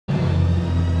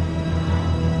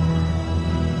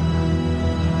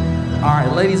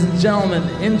Ladies and gentlemen,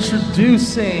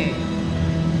 introducing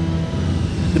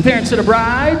the parents to the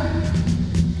bride.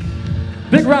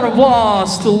 Big round of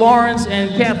applause to Lawrence and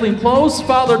Kathleen Close,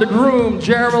 father to groom,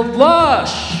 Gerald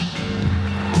Lush.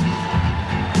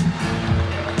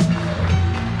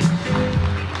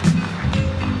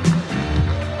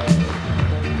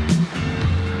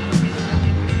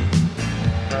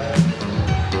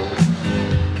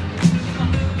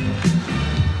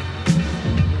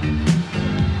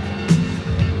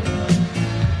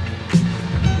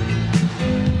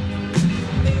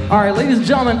 All right, ladies and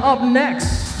gentlemen, up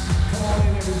next,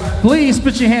 please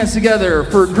put your hands together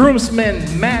for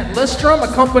groomsman Matt Listrom,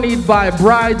 accompanied by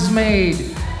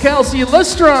bridesmaid Kelsey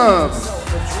Listrom.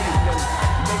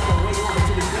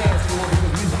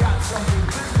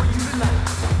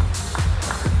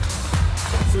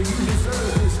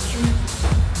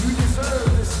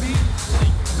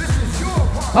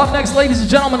 Up next, ladies and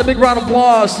gentlemen, a big round of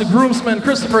applause to groomsman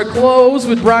Christopher Close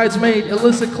with bridesmaid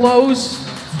Alyssa Close,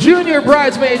 junior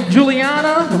bridesmaid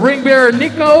Juliana, ring bearer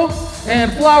Nico,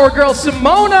 and flower girl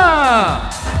Simona.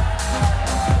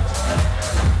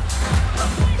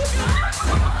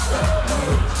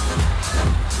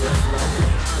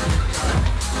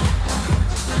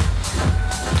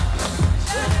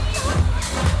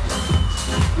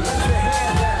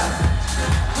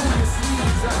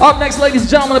 Up next, ladies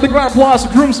and gentlemen, a big round of applause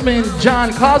for groomsman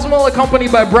John Cosmo,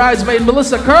 accompanied by bridesmaid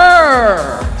Melissa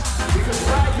Kerr.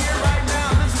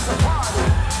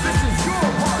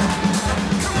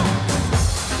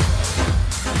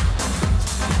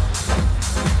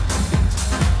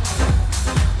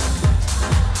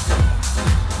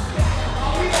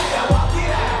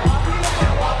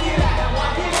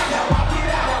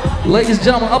 Ladies and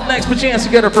gentlemen, up next, put your hands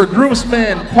together for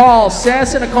groomsman Paul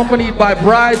Sasson, accompanied by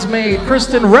bridesmaid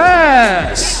Kristen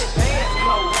Ress.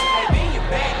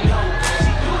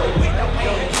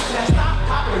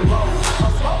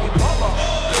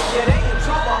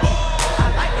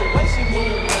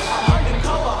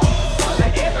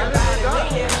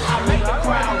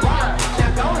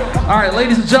 All right,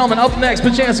 ladies and gentlemen, up next,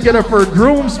 put your hands together for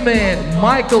groomsman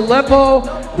Mike Aleppo,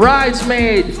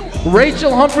 bridesmaid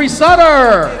Rachel Humphrey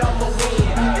Sutter.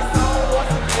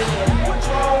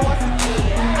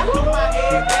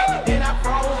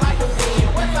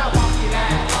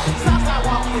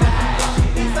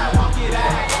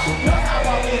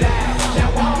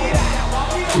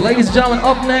 Ladies and gentlemen,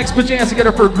 up next, put your hands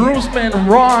together for groomsman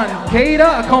Ron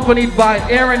Cada, accompanied by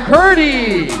Aaron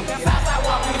Curdy.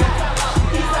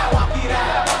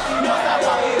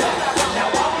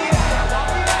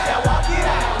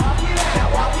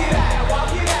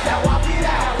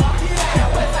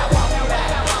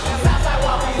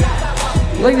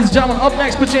 Ladies and gentlemen, up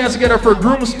next, put your hands together for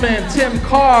groomsman Tim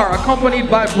Carr, accompanied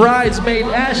by bridesmaid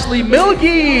Ashley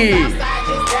Milgie.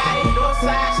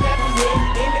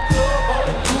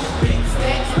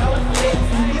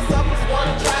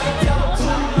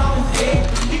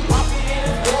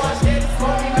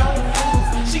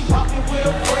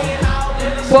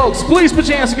 Folks, please put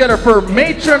your hands together for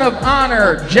Matron of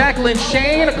Honor Jacqueline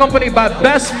Shane, accompanied by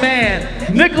best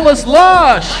man Nicholas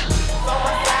Lush.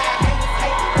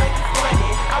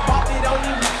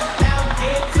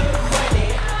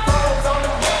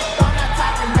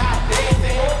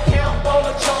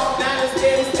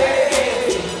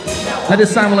 At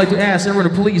this time, I'd like to ask everyone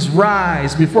to please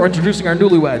rise before introducing our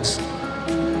newlyweds.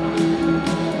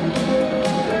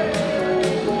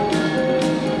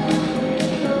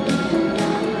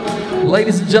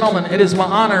 Ladies and gentlemen, it is my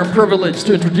honor and privilege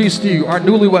to introduce to you our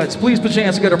newlyweds. Please put your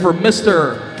hands together for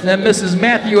Mr. and Mrs.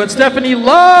 Matthew and Stephanie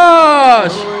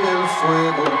Lush.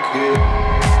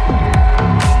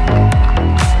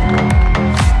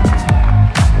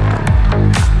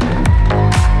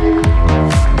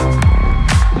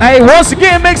 Hey, once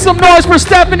again, make some noise for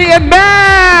Stephanie and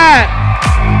Matt.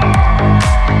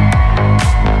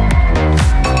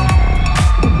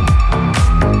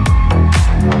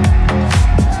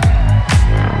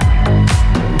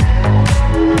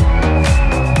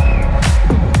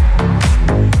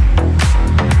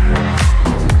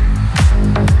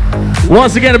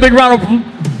 Once again, a big round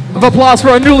of applause for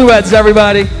our newlyweds,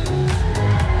 everybody.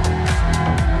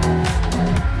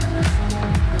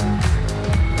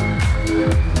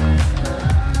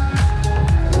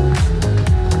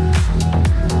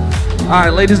 All right,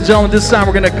 ladies and gentlemen, this time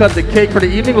we're going to cut the cake for the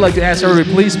evening. We'd like to ask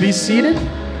everybody, please be seated.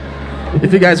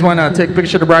 If you guys want to take a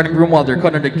picture of the bride and groom while they're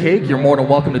cutting the cake, you're more than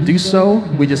welcome to do so.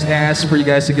 We just ask for you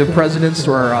guys to give precedence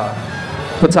to our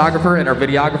photographer and our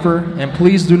videographer, and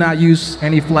please do not use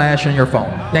any flash on your phone.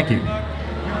 Thank you.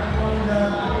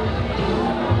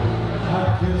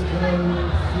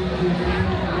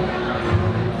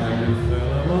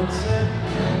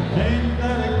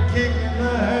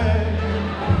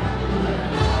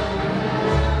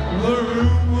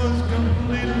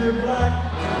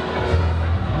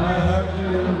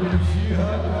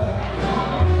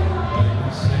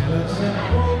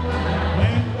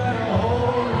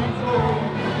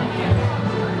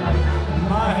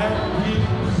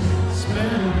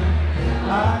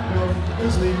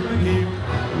 to sleep and keep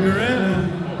grinning.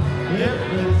 If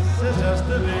this is just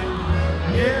the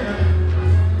beginning,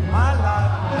 my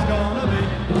life is gonna be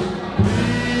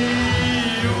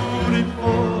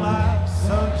beautiful like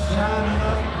sunshine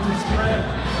enough to spread.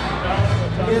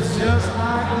 It's just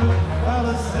like the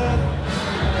fella said.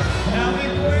 Now be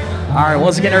quick. All right,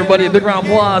 once again, everybody, a big round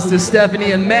of applause to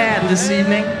Stephanie and Matt this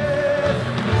evening.